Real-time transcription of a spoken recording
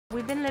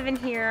we've been living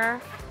here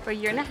for a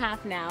year and a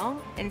half now,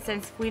 and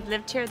since we've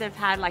lived here, they've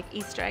had like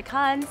Easter egg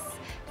hunts,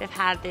 they've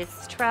had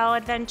these trail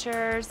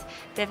adventures,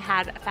 they've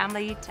had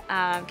family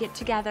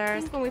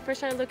get-togethers. When we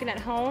first started looking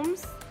at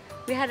homes,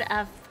 we had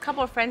a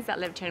couple of friends that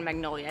lived here in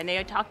Magnolia, and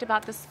they talked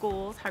about the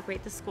schools, how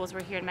great the schools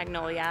were here in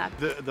Magnolia.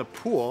 The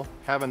pool,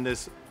 having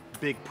this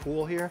big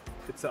pool here,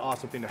 it's an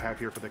awesome thing to have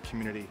here for the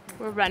community.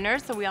 We're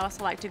runners, so we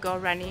also like to go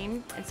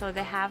running, and so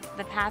they have,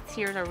 the paths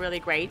here are really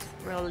great,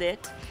 real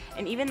lit,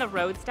 and even the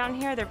roads down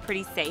here, they're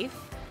pretty safe.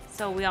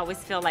 So we always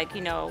feel like,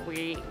 you know,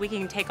 we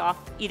can take off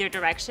either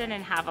direction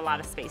and have a lot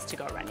of space to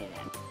go running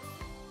in.